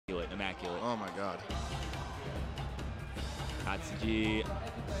Katsuji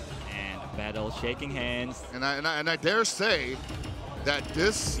and Betel shaking hands. And I dare say that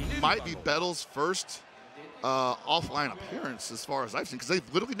this might be Betel's first offline appearance as far as I've seen, because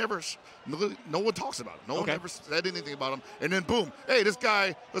they've literally never, no one talks about him. No one ever said anything about him. And then boom, hey, this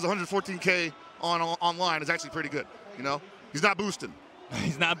guy was 114K online is actually pretty good. You know, he's not boosting.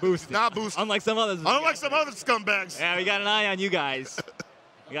 He's not boosting. He's not boosting. Unlike some others. Unlike some other scumbags. Yeah, we got an eye on you guys.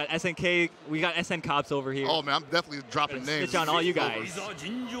 We got SNK, we got SN Cops over here. Oh man, I'm definitely dropping names. Snitch on all you guys.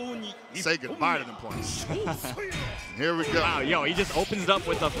 Say goodbye to them points. Here we go. Wow, yo, he just opens it up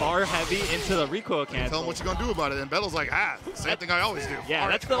with a far heavy into the recoil cancel. Tell him what you're gonna do about it, and Betel's like, same thing I always do. Yeah,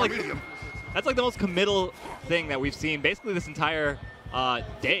 that's like the most committal thing that we've seen basically this entire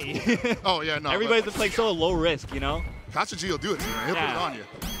day. Oh yeah, no. Everybody's been playing so low risk, you know. Katsuji will do it to you, man. He'll put it on you.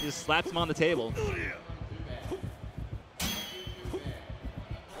 He just slaps him on the table.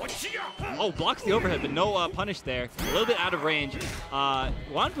 Oh, blocks the overhead, but no punish there. A little bit out of range.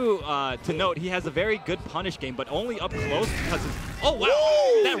 Wanfu, to note, he has a very good punish game, but only up close because of... Oh, wow!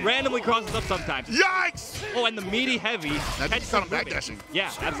 Woo! That randomly crosses up sometimes. Yikes! Oh, and the meaty heavy. That's kind of backdashing.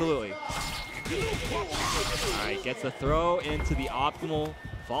 Yeah, absolutely. All right, gets the throw into the optimal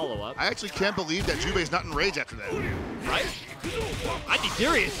follow-up. I actually can't believe that Jubei's not in rage after that. Right? I'd be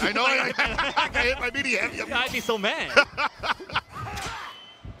furious. I know. I got hit by meaty heavy. I'd be so mad.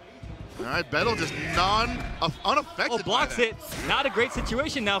 All right, Betel just unaffected. Oh, blocks it. Not a great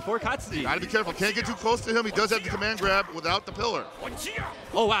situation now for Katsuji. Gotta be careful. Can't get too close to him. He does have the command grab without the pillar.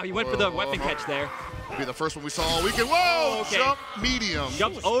 Oh, wow. He went for the weapon catch there. It'll be the first one we saw all weekend. Whoa! Okay. Jump medium.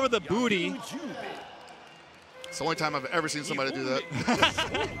 Jumps over the booty. It's the only time I've ever seen somebody do that.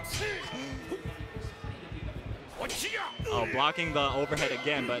 Oh, blocking the overhead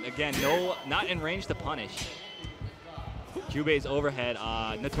again, but again, not in range to punish. Jubei's overhead,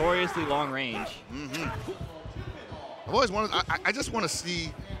 notoriously long range. I've always wanted, I just want to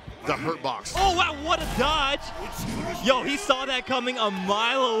see the hurt box. Oh, wow, what a dodge. Yo, he saw that coming a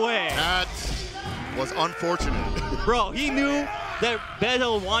mile away. That was unfortunate. Bro, he knew that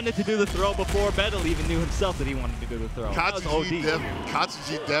Betel wanted to do the throw before Betel even knew himself that he wanted to do the throw.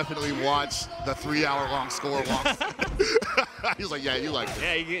 Katsuji definitely watched the 3-hour-long score walk. He was like, yeah, you like it.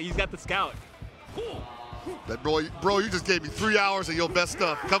 Yeah, he's got the scout. That bro, you just gave me 3 hours of your best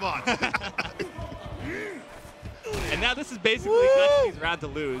stuff. Come on. And now this is basically Katsuji's round to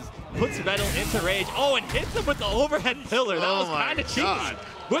lose. Puts Betel into rage. Oh, and hits him with the overhead pillar. That was kind of cheeky.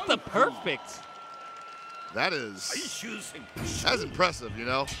 With the perfect. That's impressive, you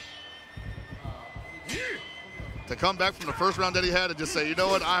know. To come back from the first round that he had and just say, you know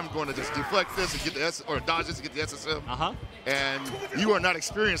what, I'm going to just deflect this and get the or dodge this and get the SSM. And you are not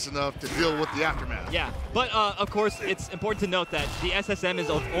experienced enough to deal with the aftermath. Yeah, but of course, it's important to note that the SSM is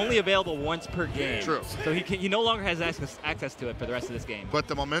only available once per game. True. So he no longer has access to it for the rest of this game. But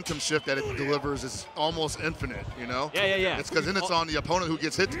the momentum shift that it delivers is almost infinite, you know? Yeah. It's because then it's on the opponent who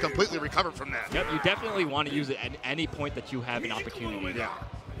gets hit to completely recover from that. Yep, you definitely want to use it at any point that you have an opportunity. Yeah.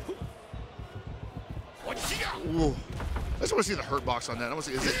 Ooh. I just want to see the hurt box on that. I want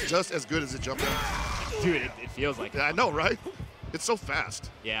to see, is it just as good as it jumped out? Dude, it feels like it. Yeah, I know, right? It's so fast.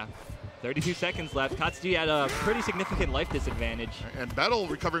 Yeah. 32 seconds left. Katsuji had a pretty significant life disadvantage. And Betel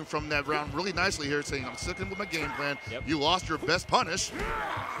recovering from that round really nicely here, saying, I'm sticking with my game plan. Yep. You lost your best punish.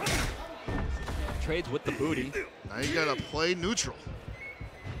 Trades with the booty. Now you got to play neutral.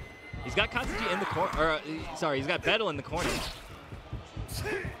 He's got Katsuji in the corner. Sorry, he's got Betel in the corner.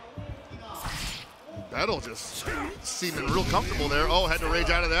 Betel just seeming real comfortable there. Oh, had to rage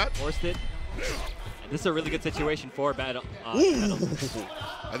out of that. Forced it. And this is a really good situation for Betel.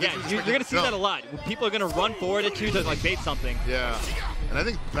 Yeah, you're going to see that a lot. People are going to run forward at you to like bait something. Yeah. And I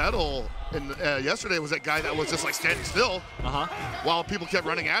think Betel yesterday was that guy that was just like standing still while people kept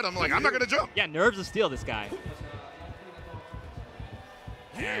running at him. Like, I'm not going to jump. Yeah, nerves of steel, this guy.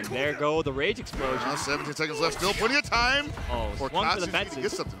 And there go the rage explosion. Now 17 seconds left, still plenty of time. Oh, for Katsuji to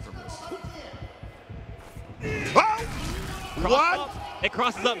get something from this. Oh! What? It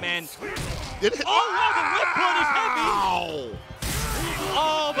crosses up, man. It hit. Oh, wow, the whip punch is heavy.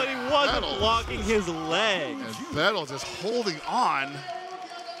 Oh, but he wasn't blocking his leg. And Betel just holding on.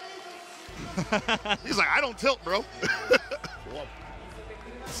 He's like, I don't tilt, bro.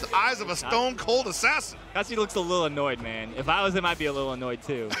 It's the eyes of a stone-cold assassin. Katsuji looks a little annoyed, man. If I was him, I'd be a little annoyed,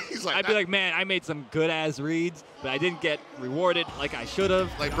 too. He's like, I'd be like, man, I made some good-ass reads, but I didn't get rewarded like I should have.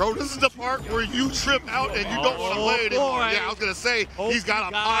 Like, bro, this is the part where you trip out and you don't want to play anymore. Boy. Yeah, I was going to say, he's got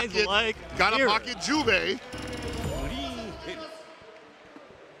a pocket, pocket Jubei.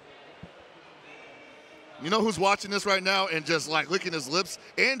 You know who's watching this right now and just like licking his lips?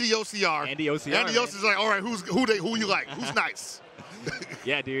 Andy OCR. Andy OCR. Andy OCR's like, all right, who you like? Who's nice?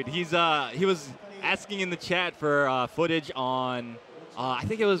 Yeah, dude. He was asking in the chat for footage on. I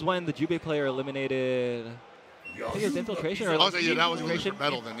think it was when the Jubei player eliminated. I think it was Infiltration or yeah, that was Infiltration.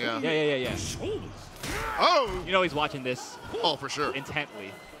 Betel then, yeah. Yeah. Oh! You know he's watching this. Oh, for sure.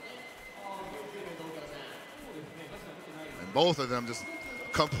 Intently. And both of them just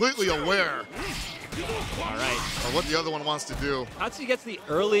completely aware. All right. Of what the other one wants to do. Katsuji gets the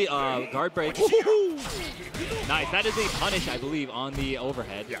early guard break. Nice. That is a punish, I believe, on the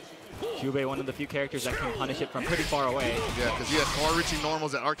overhead. Yeah. Jubei, one of the few characters that can punish it from pretty far away. Yeah, because he has far-reaching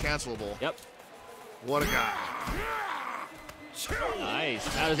normals that are cancelable. Yep. What a guy. Nice.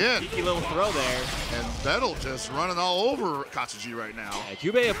 That was a cheeky little throw there. And Betel just running all over Katsuji right now. Yeah,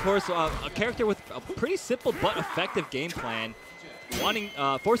 Jubei, of course, a character with a pretty simple but effective game plan.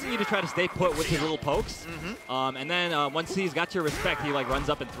 Forcing you to try to stay put with his little pokes. And then once he's got your respect, he like runs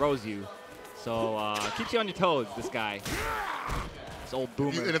up and throws you. So keeps you on your toes, this guy. This old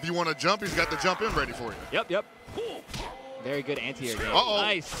boomer. And if you want to jump, he's got the jump in ready for you. Yep. Very good anti-air game. Uh-oh.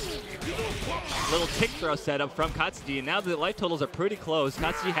 Nice. Little tick throw setup from Katsuji. And now the life totals are pretty close.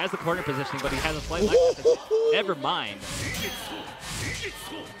 Katsuji has the corner positioning, but he has a slight life deficit. Never mind.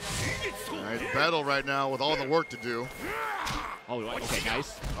 All right, Betel right now with all the work to do. Oh, okay,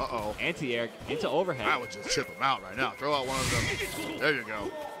 nice. Uh-oh. Anti-air into overhead. I would just chip him out right now. Throw out one of them. There you go.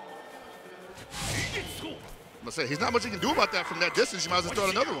 I'm gonna say, he's not much he can do about that from that distance. You might as well throw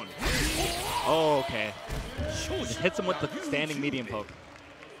out another one. Oh, okay. Just hits him with the standing medium poke.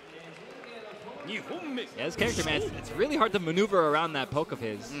 Yeah, this character, man, it's really hard to maneuver around that poke of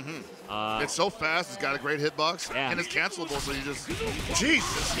his. It's so fast. He's got a great hitbox. Yeah. And it's cancelable, so you just...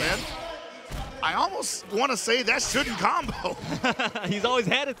 Jesus, man. I almost want to say that shouldn't combo. He's always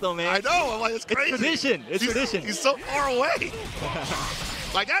had it, though, man. I know. I'm like, it's crazy. It's tradition. It's tradition. He's so far away.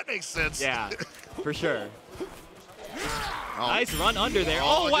 Like, that makes sense. Yeah, for sure. Oh. Nice run under there.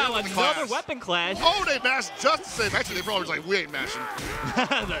 Oh, wow, another weapon clash. Oh, they mashed just the same. Actually, they probably was like, we ain't mashing.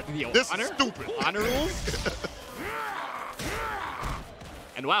 This is stupid. Honor rules?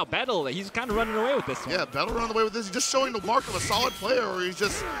 And wow, Betel, he's kind of running away with this one. Yeah, Betel running away with this. He's just showing the mark of a solid player where he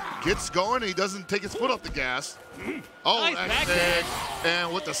just gets going and he doesn't take his foot off the gas. Oh, nice back.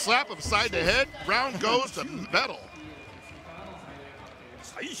 And with the slap upside the head, round goes to Betel.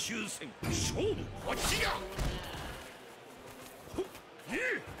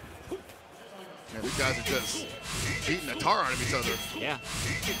 Man, these guys are just beating the tar out of each other. Yeah.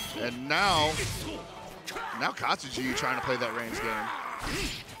 And now Katsuji trying to play that range game.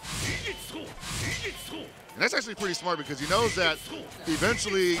 And that's actually pretty smart because he knows that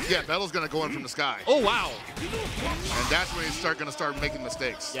eventually, Betel's going to go in from the sky. Oh, wow. And that's when he's going to start making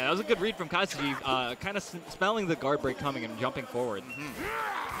mistakes. Yeah, that was a good read from Katsuji, kind of smelling the guard break coming and jumping forward.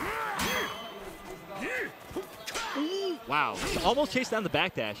 Wow, almost chased down the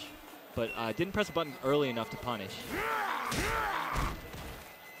backdash, but didn't press a button early enough to punish.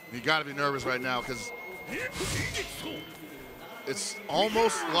 You got to be nervous right now because it's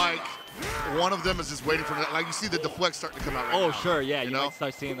almost like one of them is just waiting for that. Like you see the deflect starting to come out right now. Oh, sure, yeah, you know? might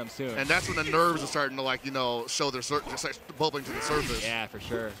start seeing them soon. And that's when the nerves are starting to, like, show their bubbling to the surface. Yeah, for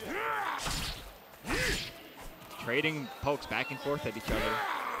sure. Trading pokes back and forth at each other.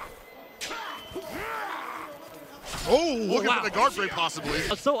 Oh, looking for the guard break possibly.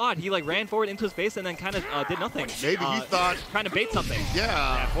 It's so odd. He ran forward into his face and then kind of did nothing. Maybe he thought trying to bait something.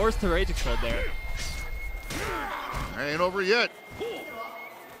 Yeah. Forced to rage explode there. Ain't over yet.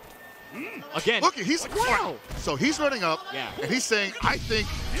 Again. Look, he's wow. So he's running up. Yeah. And he's saying, I think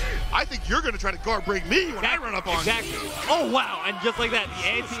you're going to try to guard break me when I run up on you. Exactly. Oh, wow. And just like that, the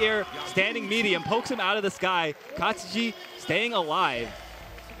anti-air standing medium pokes him out of the sky. Katsuji staying alive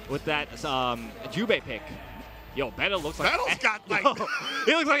with that Jubei pick. Yo, Betel looks like... Betel's got, like...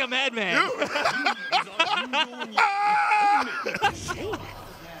 he looks like a madman.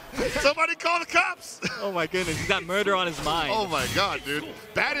 Somebody call the cops. Oh, my goodness. He's got murder on his mind. Oh, my God, dude.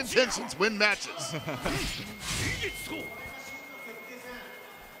 Bad intentions win matches.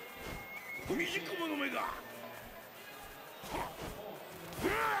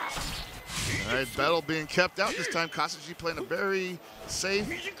 All right, Betel being kept out this time. Katsuji playing a very safe.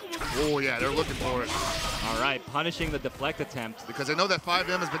 Oh, yeah, they're looking for it. All right, punishing the deflect attempt. Because I know that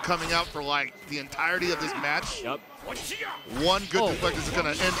 5M has been coming out for, like, the entirety of this match. Yep. One good deflect is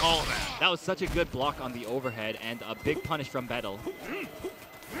going to end all of that. That was such a good block on the overhead and a big punish from Betel.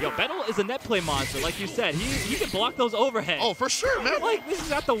 Yo, Betel is a net play monster, like you said. He can block those overheads. Oh, for sure, man. Like, this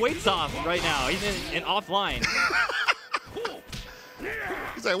is at the weights off right now. He's in offline.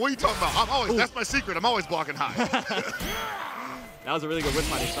 He's say, what are you talking about? I'm always, that's my secret. I'm always blocking high. That was a really good whip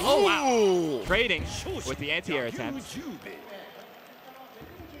punish. Oh, wow. Trading with the anti-air attempt.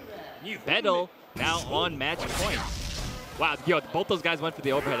 Betel now on match point. Wow, yo, both those guys went for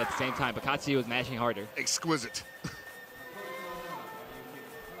the overhead at the same time, but Katsuji was mashing harder. Exquisite.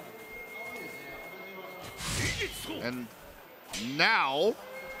 And now,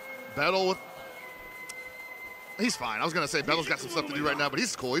 Betel with... He's fine. I was going to say Betel's got some stuff to do right now, but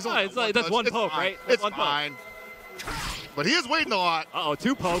he's cool. He's on that's one poke, right? It's fine. But he is waiting a lot. Uh-oh,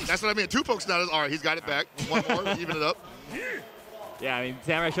 2 pokes. That's what I mean. 2 pokes now. All right, he's got it back. One more, even it up. Yeah, I mean,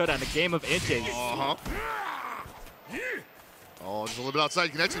 Samurai Shodown, the game of inches. Uh-huh. Oh, just a little bit outside. You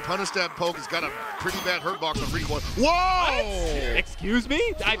can actually punish that poke. He's got a pretty bad hurt box on recoil. Whoa! What? Excuse me?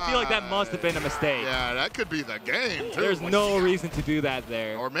 I feel like that must have been a mistake. Yeah, that could be the game, too. There's no reason to do that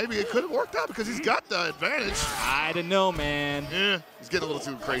there. Or maybe it could have worked out because he's got the advantage. I don't know, man. Yeah, he's getting a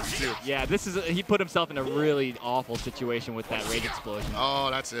little too crazy, too. Yeah, he put himself in a really awful situation with that rage explosion. Oh,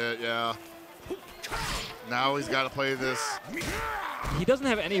 that's it, yeah. Now he's got to play this. He doesn't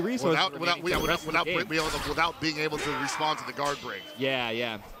have any resources without being able to respond to the guard break.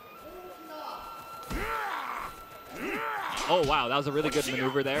 Yeah. Oh, wow, that was a really good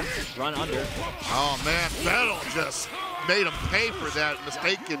maneuver there. Run under. Oh, man, Betel just made him pay for that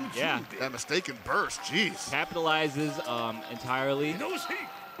mistaken burst. Jeez. Capitalizes entirely.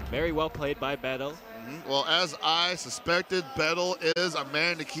 Very well played by Betel. Well, as I suspected, Betel is a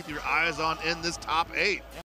man to keep your eyes on in this top 8.